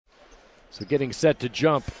So getting set to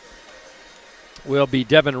jump will be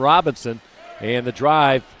Devin Robinson. And the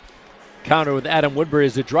drive counter with Adam Woodbury.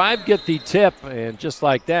 As the drive get the tip, and just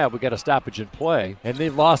like that, we got a stoppage in play. And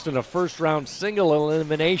they've lost in a first-round single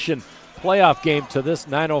elimination playoff game to this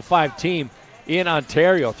 905 team in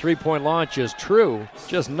Ontario. Three-point launch is true.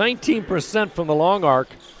 Just 19% from the long arc.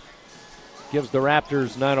 Gives the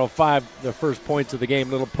Raptors 905 their first points of the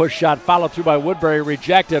game. Little push shot followed through by Woodbury,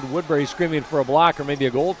 rejected. Woodbury screaming for a block or maybe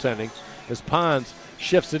a goaltending as Pons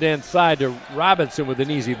shifts it inside to Robinson with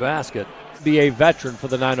an easy basket. Be a veteran for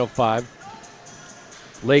the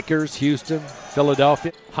 905. Lakers, Houston,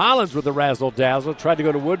 Philadelphia. Hollins with the razzle-dazzle. Tried to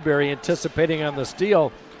go to Woodbury, anticipating on the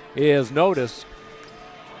steal is noticed.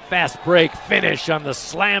 Fast break finish on the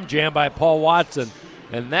slam jam by Paul Watson.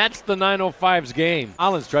 And that's the 905's game.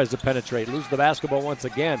 Hollins tries to penetrate, lose the basketball once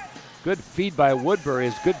again. Good feed by Woodbury.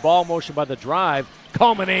 His good ball motion by the drive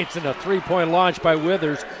culminates in a three-point launch by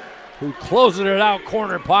Withers, who closes it out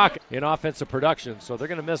corner pocket in offensive production. So they're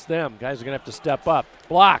going to miss them. Guys are going to have to step up.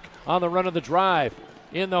 Block on the run of the drive.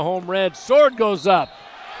 In the home red, Sword goes up.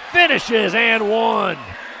 Finishes and one.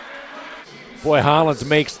 Boy, Hollins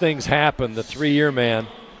makes things happen, the three-year man.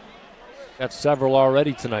 Got several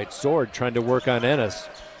already tonight. Sword trying to work on Ennis.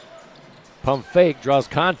 Pump fake, draws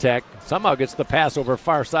contact. Somehow gets the pass over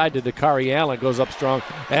far side to Dakari Allen. Goes up strong.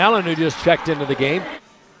 Allen, who just checked into the game.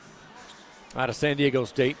 Out of San Diego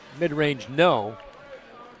State. Mid-range, no.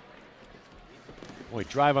 Boy,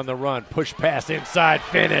 drive on the run. Push pass inside,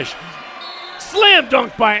 finish. Slam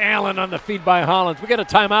dunk by Allen on the feed by Hollins. We got a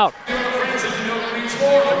timeout.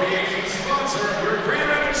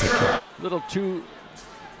 Little too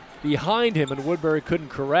behind him, and Woodbury couldn't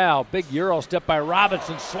corral. Big Euro step by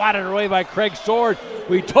Robinson, swatted away by Craig Sword.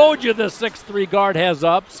 We told you the 6'3 guard has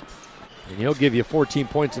ups. And he'll give you 14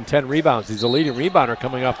 points and 10 rebounds. He's a leading rebounder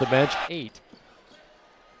coming off the bench. 8.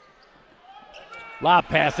 Lob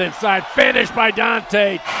pass inside, finished by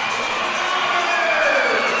Dante.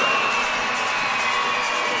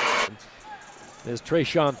 There's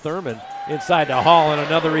Trayshawn Thurman inside to Hall, and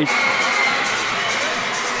another reach.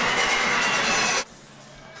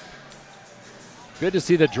 Good to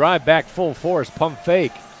see the drive back full force. Pump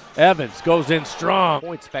fake. Evans goes in strong.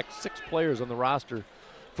 Points. In fact, 6 players on the roster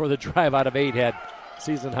for the drive out of 8 had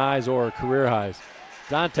season highs or career highs.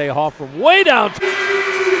 Dante Hall from way down.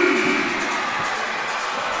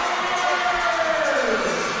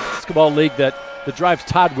 Basketball league that the drives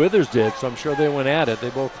Todd Withers did, so I'm sure they went at it.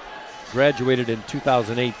 They both graduated in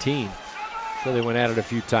 2018, so they went at it a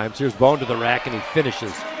few times. Here's Bone to the rack, and he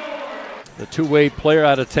finishes. The two-way player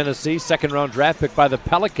out of Tennessee, second-round draft pick by the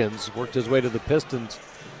Pelicans, worked his way to the Pistons,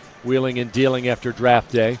 wheeling and dealing after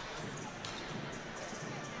draft day.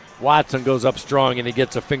 Watson goes up strong, and he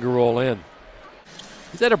gets a finger roll in.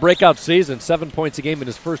 He's had a breakout season, 7 points a game in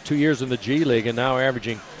his first 2 years in the G League, and now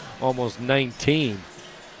averaging almost 19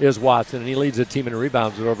 is Watson, and he leads the team in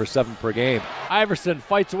rebounds with over 7 per game. Iverson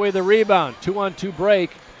fights away the rebound, 2-on-2 break.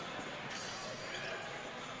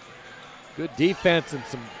 Good defense and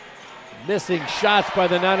some missing shots by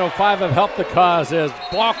the 905 have helped the cause as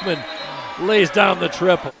Balkman lays down the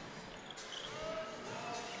triple.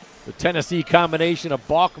 The Tennessee combination of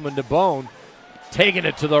Balkman to Bone, taking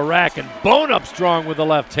it to the rack, and Bone up strong with the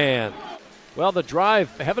left hand. Well, the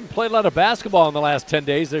drive haven't played a lot of basketball in the last 10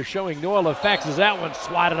 days. They're showing no ill effects as that one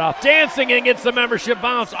swatted off. Dancing and gets the membership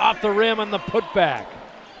bounce off the rim on the putback.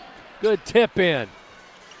 Good tip in.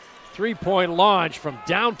 Three-point launch from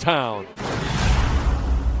downtown.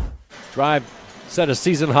 Drive set a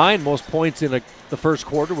season high in most points in the first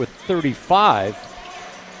quarter with 35.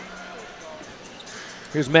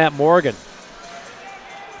 Here's Matt Morgan.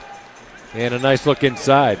 And a nice look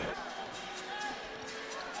inside.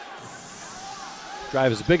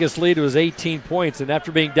 Drive's biggest lead was 18 points, and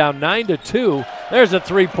after being down 9-2, there's a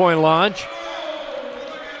three-point launch.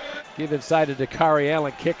 Give inside to Dakari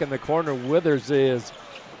Allen, kick in the corner. Withers is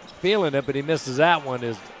feeling it, but he misses that one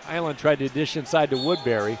as Allen tried to dish inside to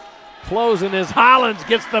Woodbury. Closing as Hollins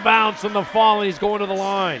gets the bounce and the fall, and he's going to the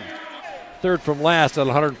line. Third from last at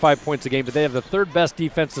 105 points a game, but they have the third best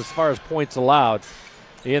defense as far as points allowed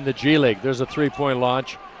in the G League. There's a three-point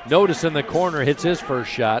launch. Notice in the corner, hits his first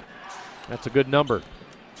shot. That's a good number.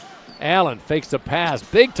 Allen fakes a pass,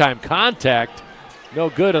 big-time contact. No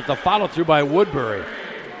good at the follow-through by Woodbury.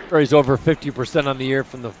 He's over 50% on the year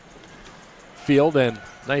from the field, and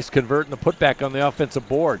nice convert and the putback on the offensive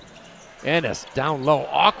board. Ennis down low,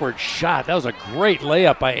 awkward shot. That was a great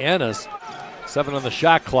layup by Ennis. 7 on the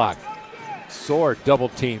shot clock. Sword double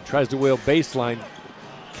team, tries to wheel baseline.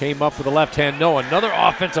 Came up with the left hand, no. Another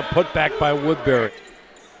offensive putback by Woodbury.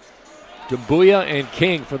 Dumbuya and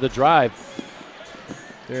King for the drive.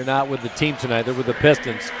 They're not with the team tonight. They're with the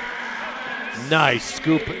Pistons. Nice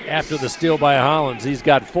scoop after the steal by Hollins. He's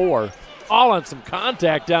got 4. All on some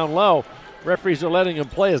contact down low. Referees are letting him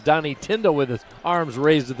play as Donnie Tyndall with his arms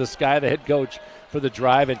raised to the sky, the head coach for the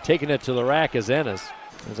Drive, and taking it to the rack is Ennis.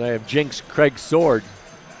 As I have Jinx Craig Sword.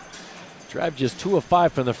 Drive just 2 of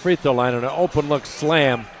 5 from the free throw line on an open look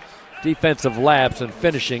slam. Defensive lapse, and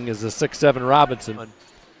finishing is the 6'7" Robinson.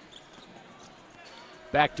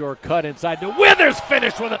 Backdoor cut inside to Withers,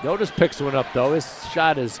 finish with it. Notice picks one up though. His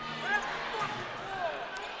shot is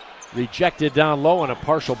rejected down low on a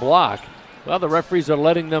partial block. Well, the referees are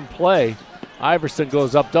letting them play. Iverson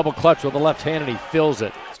goes up double clutch with the left hand and he fills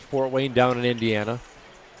it. Fort Wayne down in Indiana.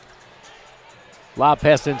 Lob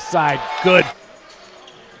pass inside, good.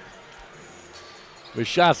 With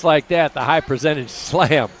shots like that, the high percentage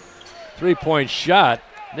slam. 3-point shot.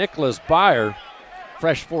 Nicholas Byer,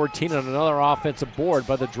 fresh 14 on another offensive board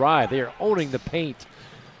by the Drive. They are owning the paint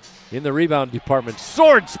in the rebound department.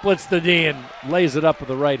 Sword splits the D and lays it up with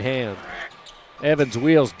the right hand. Evans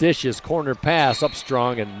wheels, dishes, corner pass up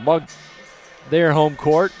strong and mugged their home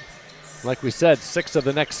court. Like we said, 6 of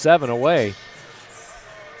the next 7 away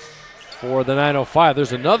for the 905.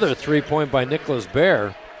 There's another 3-point by Nicholas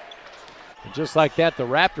Baer. And just like that, the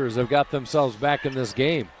Raptors have got themselves back in this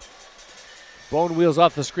game. Bone wheels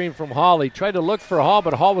off the screen from Hall. He tried to look for Hall,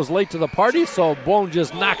 but Hall was late to the party, so Bone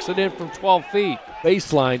just knocks it in from 12 feet.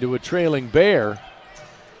 Baseline to a trailing Bear.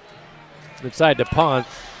 Inside to Pont.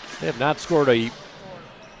 They have not scored a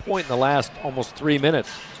point in the last almost 3 minutes.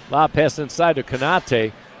 Lob pass inside to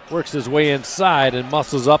Konate. Works his way inside and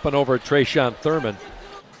muscles up and over Trayshawn Thurman.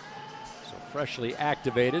 So freshly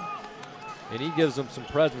activated. And he gives him some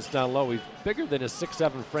presence down low. He's bigger than his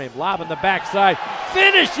 6'7" frame. Lob on the backside.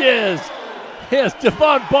 Finishes! Here's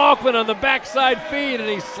Devon Balkman on the backside feed, and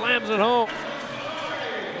he slams it home.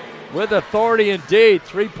 With authority indeed,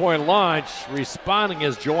 3-point launch. Responding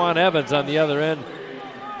is Juwan Evans on the other end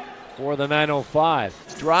for the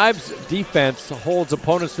 905. Drive's defense holds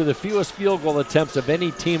opponents to the fewest field goal attempts of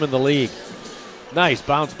any team in the league. Nice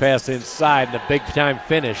bounce pass inside and a big-time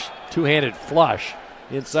finish. Two-handed flush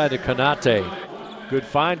inside to Konate. Good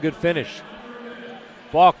find, good finish.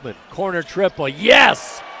 Balkman, corner triple,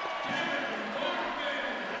 yes!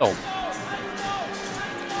 Oh.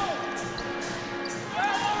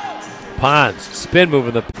 Pons, spin move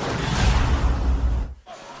in the.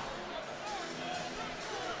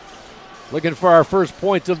 Looking for our first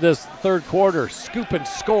points of this third quarter. Scoop and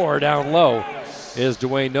score down low is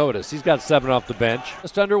Dwayne Notice. He's got 7 off the bench.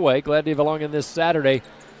 Just underway. Glad to have along in this Saturday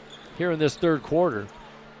here in this third quarter.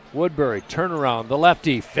 Woodbury, turnaround. The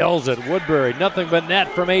lefty fills it. Woodbury, nothing but net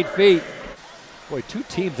from 8 feet. Boy, 2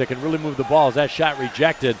 teams that can really move the ball. As that shot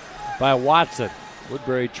rejected by Watson.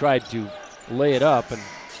 Woodbury tried to lay it up, and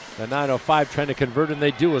the 905 trying to convert, and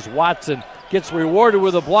they do as Watson gets rewarded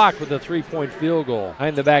with a block with a 3-point field goal.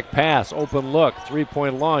 Behind the back pass, open look,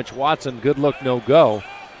 3-point launch. Watson, good look, no go.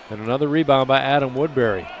 And another rebound by Adam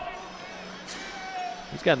Woodbury.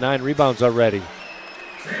 He's got 9 rebounds already.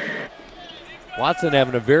 Watson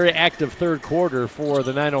having a very active third quarter for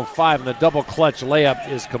the 905, and the double clutch layup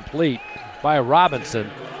is complete by Robinson.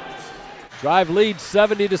 Drive leads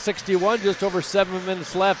 70-61, just over 7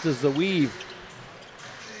 minutes left as the weave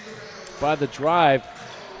by the Drive.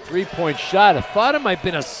 3-point shot. I thought it might have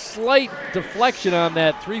been a slight deflection on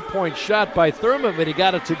that 3-point shot by Thurman, but he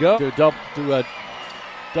got it to go. To a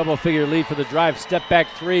double-figure lead for the Drive. Step back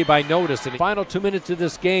 3 by Notice. In the final 2 minutes of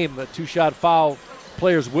this game, a 2-shot foul.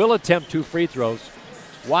 Players will attempt 2 free throws.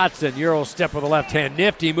 Watson, Euro step with the left hand.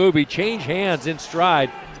 Nifty move. He changed hands in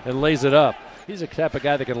stride and lays it up. He's the type of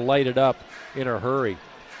guy that can light it up in a hurry.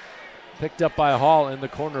 Picked up by Hall in the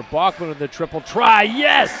corner. Balkman with the triple try.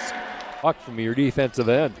 Yes! Buck from your defensive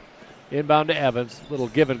end. Inbound to Evans. Little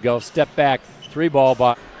give and go. Step back. 3-ball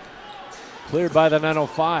by. Cleared by the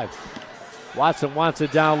 905. Watson wants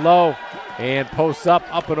it down low and posts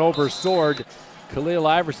up and over Sword. Khalil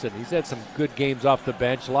Iverson. He's had some good games off the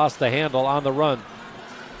bench. Lost the handle on the run.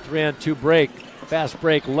 3-on-2 break. Fast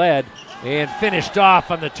break led and finished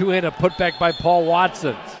off on the 2-handed putback by Paul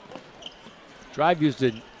Watson. Drive used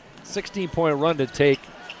a 16-point run to take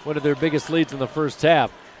one of their biggest leads in the first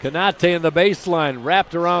half. Konate in the baseline,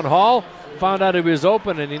 wrapped around Hall, found out he was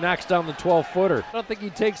open, and he knocks down the 12-footer. I don't think he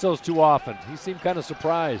takes those too often. He seemed kind of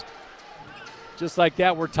surprised. Just like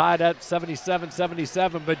that, we're tied at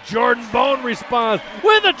 77-77, but Jordan Bone responds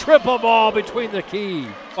with a triple ball between the key.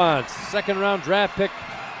 Second-round draft pick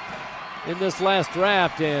in this last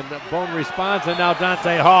draft, and Bone responds, and now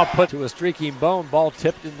Dante Hall put to a streaking Bone. Ball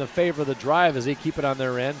tipped in the favor of the Drive as they keep it on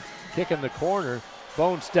their end. Kick in the corner.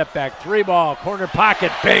 Bone step back, 3-ball, corner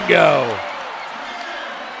pocket, bingo!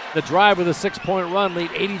 The drive with a 6-point run, lead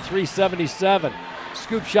 83-77.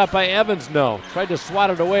 Scoop shot by Evans, no. Tried to swat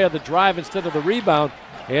it away on the drive instead of the rebound,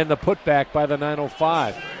 and the putback by the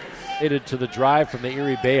 905. Headed to the drive from the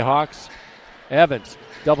Erie Bayhawks. Evans,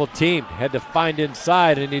 double teamed, had to find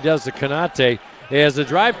inside, and he does the Konate. As the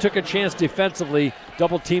drive took a chance defensively,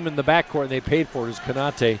 double team in the backcourt, and they paid for it as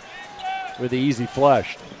Konate with the easy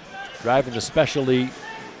flush. Driving the specially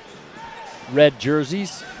red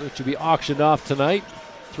jerseys, which will be auctioned off tonight.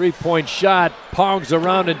 3-point shot, pongs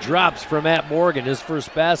around and drops for Matt Morgan, his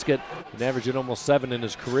first basket, and averaging almost 7 in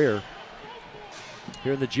his career.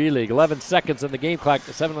 Here in the G League, 11 seconds on the game clock,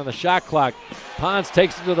 7 on the shot clock. Pons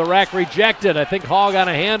takes it to the rack, rejected. I think Hall got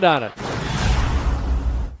a hand on it.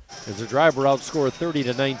 As the driver outscored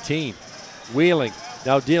 30-19. Wheeling,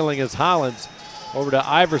 now dealing is Hollins. Over to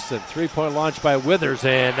Iverson, 3-point launch by Withers,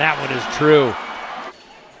 and that one is true.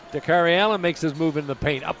 Dakari Allen makes his move in the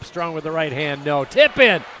paint. Up strong with the right hand, no. Tip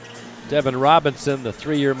in! Devin Robinson, the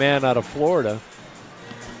 3-year man out of Florida.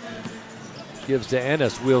 Gives to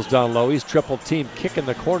Ennis, wheels down low. He's triple team, kicking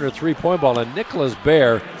the corner 3-point ball, and Nicholas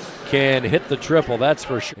Bear can hit the triple, that's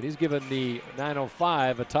for sure. And he's given the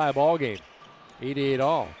 905 a tie ball game, 88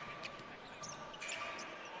 all.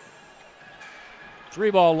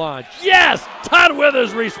 3-ball launch, yes! Todd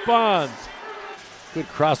Withers responds. Good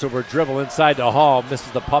crossover dribble inside to Hall,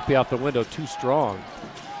 misses the puppy off the window, too strong.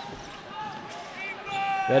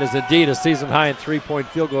 That is indeed a season high in 3-point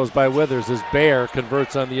field goals by Withers as Bear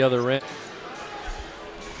converts on the other end.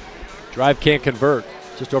 Drive can't convert.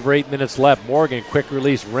 Just over 8 minutes left. Morgan, quick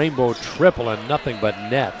release, rainbow triple, and nothing but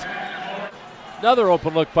net. Another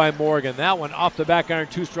open look by Morgan. That one off the back iron,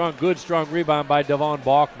 too strong. Good, strong rebound by Devon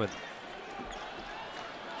Balkman.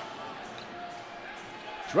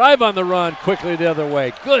 Drive on the run, quickly the other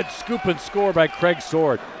way. Good scoop and score by Craig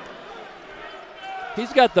Sword.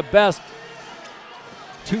 He's got the best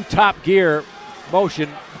 2 top gear motion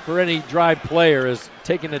for any drive player, is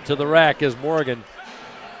taking it to the rack as Morgan.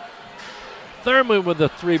 Thurman with the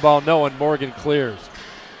 3-ball, no, and Morgan clears.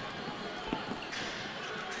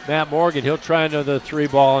 Matt Morgan, he'll try another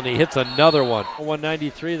 3-ball, and he hits another one.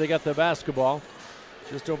 193, they got the basketball.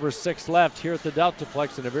 Just over 6 left here at the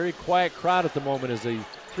Deltaplex, and a very quiet crowd at the moment as a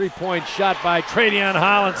 3-point shot by Tradeon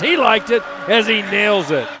Hollins. He liked it as he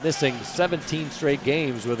nails it. Missing 17 straight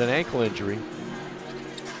games with an ankle injury.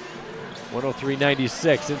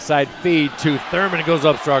 103-96, inside feed to Thurman, goes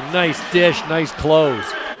up strong. Nice dish, nice close.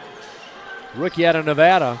 Rookie out of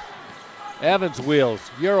Nevada. Evans wheels,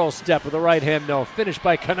 Euro step with the right hand, no. Finished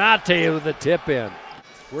by Konate with the tip in.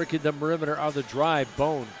 Working the perimeter of the drive,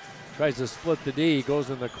 Bone tries to split the D, goes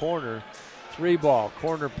in the corner. 3-ball,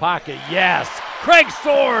 corner pocket, yes! Craig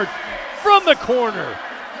Sword from the corner.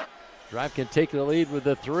 Drive can take the lead with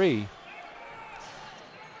the 3.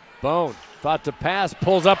 Bone thought to pass,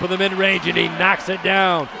 pulls up in the mid-range, and he knocks it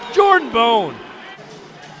down. Jordan Bone.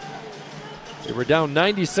 They were down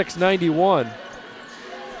 96-91.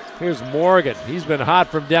 Here's Morgan. He's been hot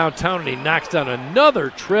from downtown, and he knocks down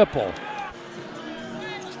another triple.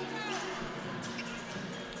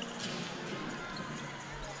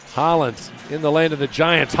 Hollins in the lane of the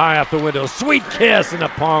Giants, high off the window. Sweet kiss, and the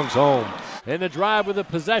pongs home. And the drive with a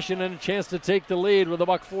possession and a chance to take the lead with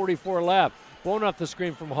 $1:44 left. Bone off the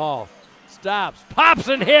screen from Hall. Stops, pops,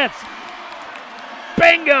 and hits.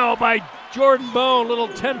 Bingo by Jordan Bone. Little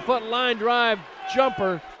 10-foot line drive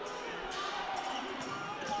jumper.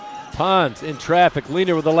 Pons in traffic,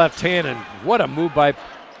 leaner with the left hand, and what a move by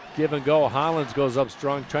give and go. Hollins goes up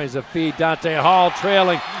strong, tries to feed Dante Hall,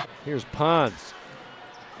 trailing. Here's Pons.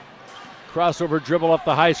 Crossover dribble up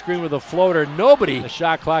the high screen with a floater. Nobody. The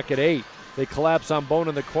shot clock at 8. They collapse on Bone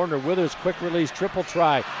in the corner. Withers quick release, triple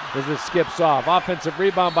try as it skips off. Offensive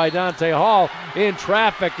rebound by Dante Hall in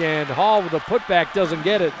traffic, and Hall with a putback doesn't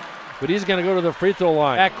get it, but he's going to go to the free throw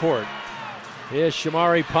line. Backcourt. Here's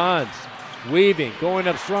Shamari Pons. Weaving, going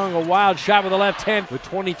up strong, a wild shot with the left hand with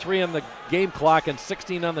 23 on the game clock and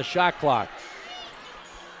 16 on the shot clock.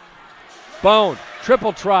 Bone,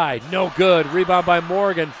 triple try, no good. Rebound by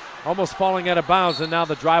Morgan, almost falling out of bounds, and now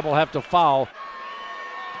the drive will have to foul.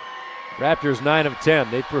 Raptors 9 of 10.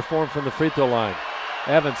 They perform from the free throw line.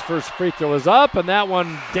 Evans' first free throw is up, and that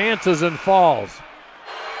one dances and falls.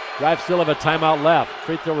 Drive still have a timeout left.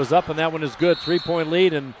 Free throw is up, and that one is good. 3-point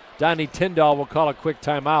lead, and Donnie Tyndall will call a quick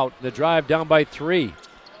timeout. The drive down by 3.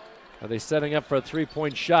 Are they setting up for a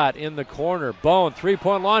 3-point shot in the corner? Bone,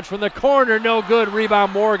 3-point launch from the corner, no good.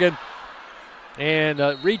 Rebound Morgan. And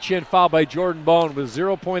reach-in foul by Jordan Bone with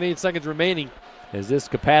 0.8 seconds remaining as this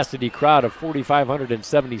capacity crowd of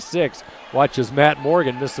 4,576 watches Matt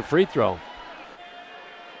Morgan miss the free throw.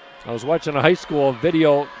 I was watching a high school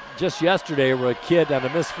video just yesterday where a kid on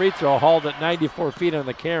a missed free throw hauled it 94 feet on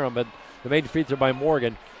the carom, but the main free throw by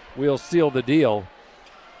Morgan will seal the deal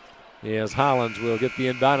as Hollins will get the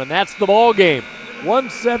inbound, and that's the ball game.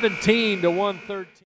 117 to 113.